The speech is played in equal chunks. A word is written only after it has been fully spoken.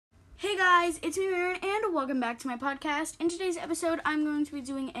Hey guys, it's me, Maren, and welcome back to my podcast. In today's episode, I'm going to be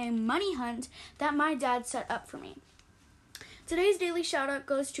doing a money hunt that my dad set up for me. Today's daily shoutout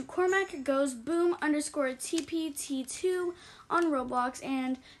goes to Cormac Goes Boom _TPT2 on Roblox,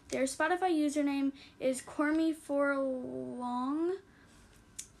 and their Spotify username is Cormy4Long.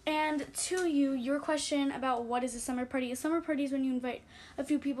 And to you, your question about what is a summer party. A summer party is when you invite a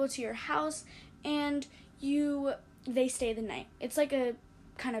few people to your house and they stay the night. It's like a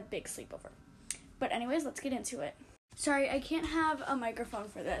kind of big sleepover. But anyways, let's get into it. Sorry, I can't have a microphone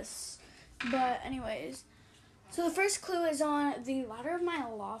for this. But anyways, so the first clue is on the ladder of my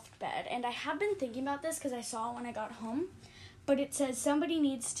loft bed. And I have been thinking about this because I saw it when I got home. But it says, somebody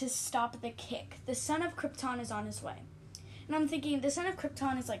needs to stop the kick. The son of Krypton is on his way. And I'm thinking, the son of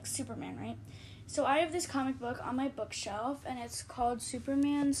Krypton is like Superman, right? So I have this comic book on my bookshelf, and it's called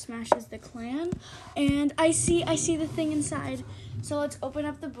Superman Smashes the Klan. And I see the thing inside. So let's open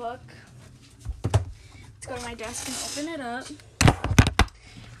up the book. Let's go to my desk and open it up.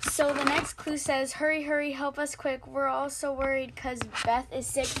 So the next clue says, hurry, hurry, help us quick. We're all so worried because Beth is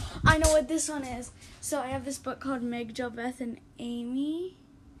sick. I know what this one is. So I have this book called Meg, Jill, Beth, and Amy.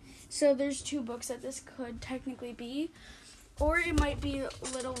 So there's two books that this could technically be. Or it might be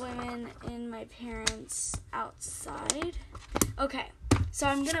Little Women in my parents' outside. Okay, so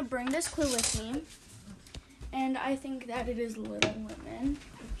I'm going to bring this clue with me. And I think that it is Little Women.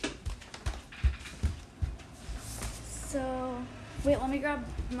 So, wait, let me grab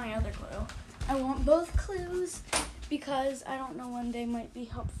my other clue. I want both clues because I don't know when they might be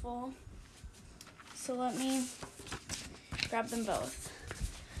helpful. So let me grab them both.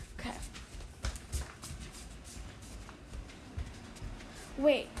 Okay.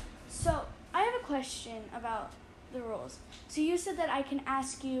 Wait, so I have a question about the rules. So you said that I can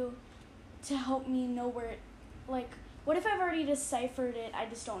ask you to help me know where it, like, what if I've already deciphered it, I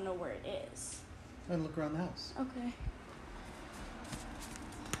just don't know where it is? And look around the house. Okay.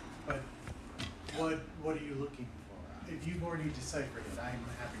 But what are you looking for? If you've already deciphered it, I'm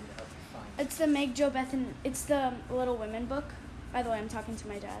happy to help you find it. It's the Meg, Jill, Beth, and it's the Little Women book. By the way, I'm talking to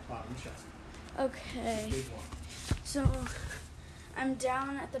my dad. Bottom shelf. Okay. Big one. So I'm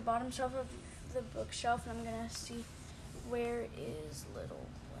down at the bottom shelf of the bookshelf, and I'm going to see where is Little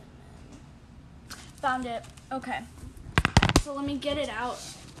Women. Found it. Okay. So let me get it out.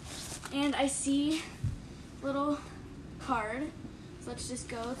 And I see little card. So let's just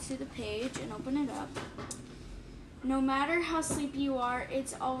go to the page and open it up. No matter how sleepy you are,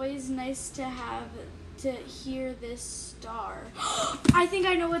 it's always nice to hear this star. I think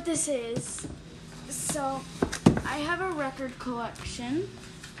I know what this is. So I have a record collection,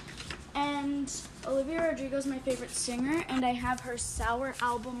 and Olivia Rodrigo is my favorite singer, and I have her Sour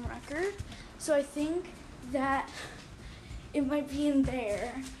album record. So I think that it might be in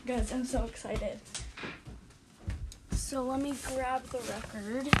there. Guys, I'm so excited. So let me grab the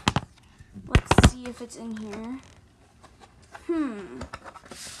record. Let's see if it's in here.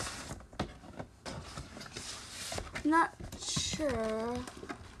 Not sure.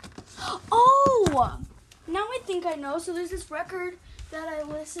 Oh! Now I think I know. So there's this record that I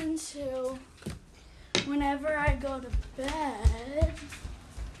listen to whenever I go to bed.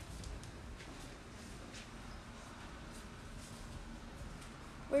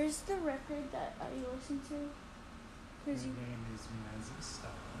 Where's the record that I listen to? Your name is Mazzy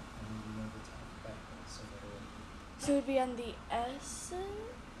Star, and you know the alphabetical, so So it would be on the S?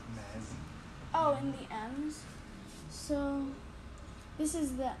 Mazzy. Oh, in the M's. So this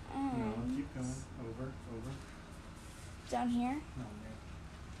is the M. No, keep going. Over. Down here? No,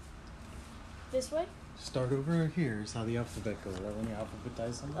 This way? Start over here is how the alphabet goes, right? When you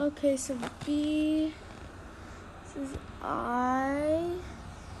alphabetize something? Okay, so B. This is I.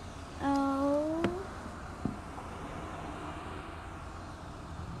 L.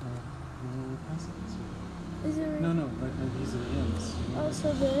 Is it right? No, these are the M's. Oh,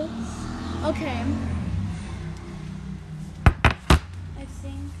 so this. Okay. I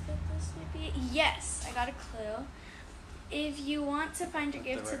think that this might be it. Yes, I got a clue. If you want to find your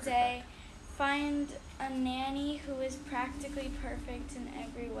gift today, find a nanny who is practically perfect in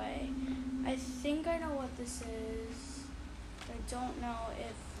every way. I think I know what this is, but I don't know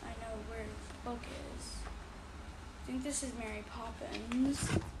if I know where the book is. I think this is Mary Poppins,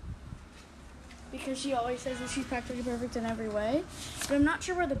 because she always says that she's practically perfect in every way, but I'm not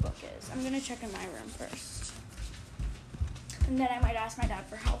sure where the book is. I'm going to check in my room first, and then I might ask my dad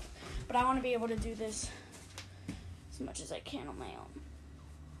for help, but I want to be able to do this as much as I can on my own.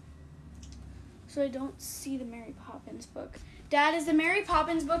 So I don't see the Mary Poppins book. Dad, is the Mary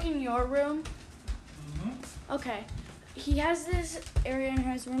Poppins book in your room? Mm-hmm. Okay. he has this area in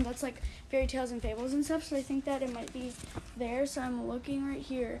his room that's like fairy tales and fables and stuff, so I think that it might be there. So I'm looking right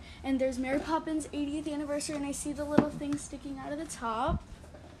here, and there's Mary Poppins 80th anniversary, and I see the little thing sticking out of the top.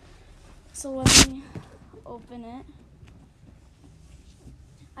 So let me open it.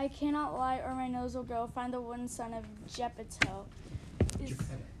 I cannot lie or my nose will go. Find the wooden son of Geppetto.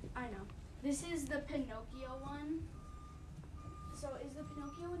 I know. This is the Pinocchio one. So is the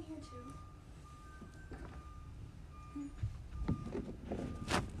Pinocchio in here too?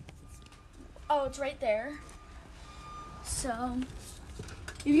 Oh, it's right there. So,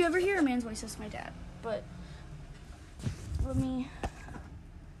 if you ever hear a man's voice, that's my dad. But, let me...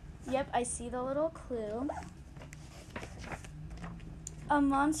 Yep, I see the little clue. A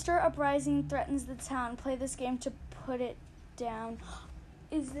monster uprising threatens the town. Play this game to put it down.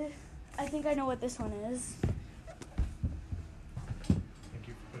 Is this... I think I know what this one is. Thank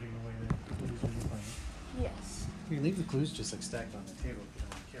you for putting away the clues when you're playing. Yes. You can leave the clues just like stacked on the table if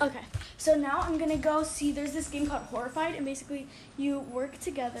you don't care. Okay, so now I'm gonna go see, there's this game called Horrified, and basically you work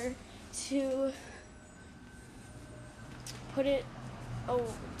together to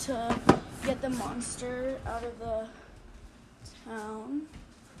to get the monster out of the town.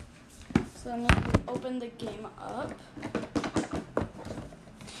 So I'm gonna open the game up.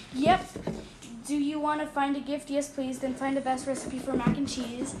 Yep. Do you want to find a gift? Yes, please. Then find the best recipe for mac and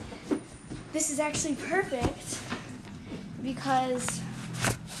cheese. This is actually perfect because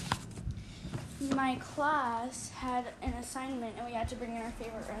my class had an assignment and we had to bring in our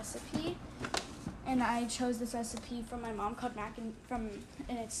favorite recipe. And I chose this recipe from my mom called and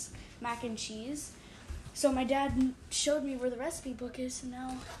it's mac and cheese. So my dad showed me where the recipe book is, so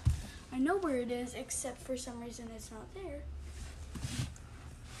now I know where it is, except for some reason it's not there.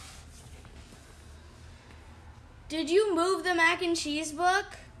 Did you move the mac and cheese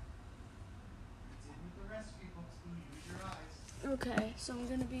book? The recipe books, use your eyes. Okay, so I'm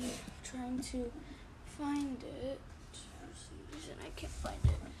gonna be trying to find it. For some reason I can't find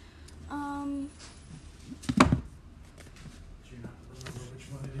it. Do you not remember which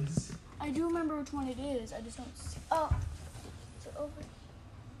one it is? I do remember which one it is. I just don't see. Oh, is it over?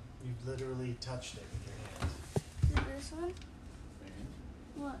 You've literally touched it with your hand. Is it this one?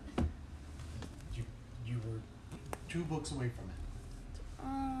 What? You were 2 books away from it.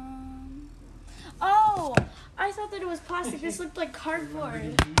 Oh, I thought that it was plastic. This looked like cardboard.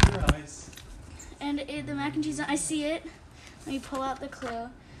 Remember to use your eyes. And the mac and cheese, I see it. Let me pull out the clue.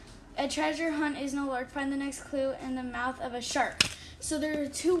 A treasure hunt is no lark. Find the next clue in the mouth of a shark. So there are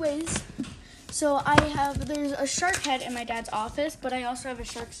 2 ways. So there's a shark head in my dad's office, but I also have a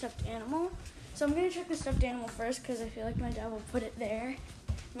shark stuffed animal. So I'm going to check the stuffed animal first because I feel like my dad will put it there,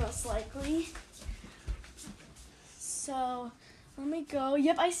 most likely. So let me go.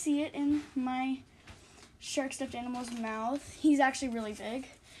 Yep, I see it in my shark stuffed animal's mouth. He's actually really big.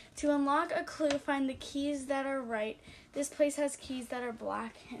 To unlock a clue, find the keys that are right. This place has keys that are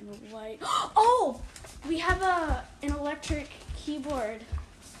black and white. Oh, we have an electric keyboard.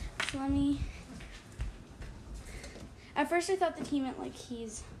 So let me... At first I thought that he meant like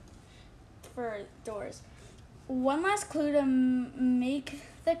keys for doors. One last clue to make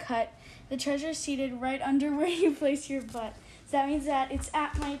the cut. The treasure is seated right under where you place your butt. So that means that it's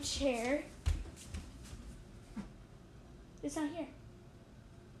at my chair. It's not here.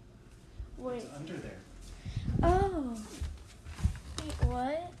 Wait. It's under there. Oh. Wait,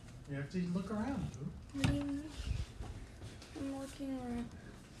 what? You have to look around. What do you mean? I'm looking around.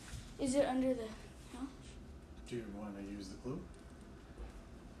 Is it under the couch? Do you want to use the clue?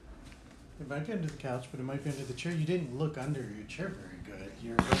 It might be under the couch, but it might be under the chair. You didn't look under your chair very good.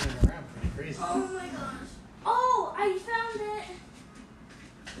 You're running around pretty crazy. Oh my gosh. Oh, I found it.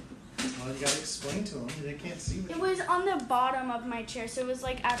 Well, you gotta explain to them. They can't see what It was on the bottom of my chair, so it was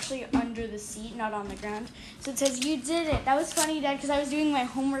like actually under the seat, not on the ground. So it says, you did it. That was funny, Dad, because I was doing my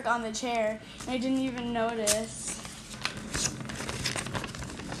homework on the chair, and I didn't even notice.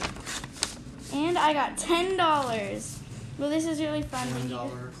 And I got $10. Well, this is really fun. $1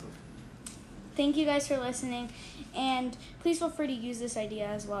 clue. Thank you guys for listening, and please feel free to use this idea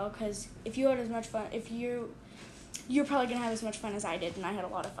as well, because if you had as much fun, you're probably going to have as much fun as I did, and I had a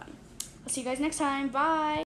lot of fun. I'll see you guys next time. Bye!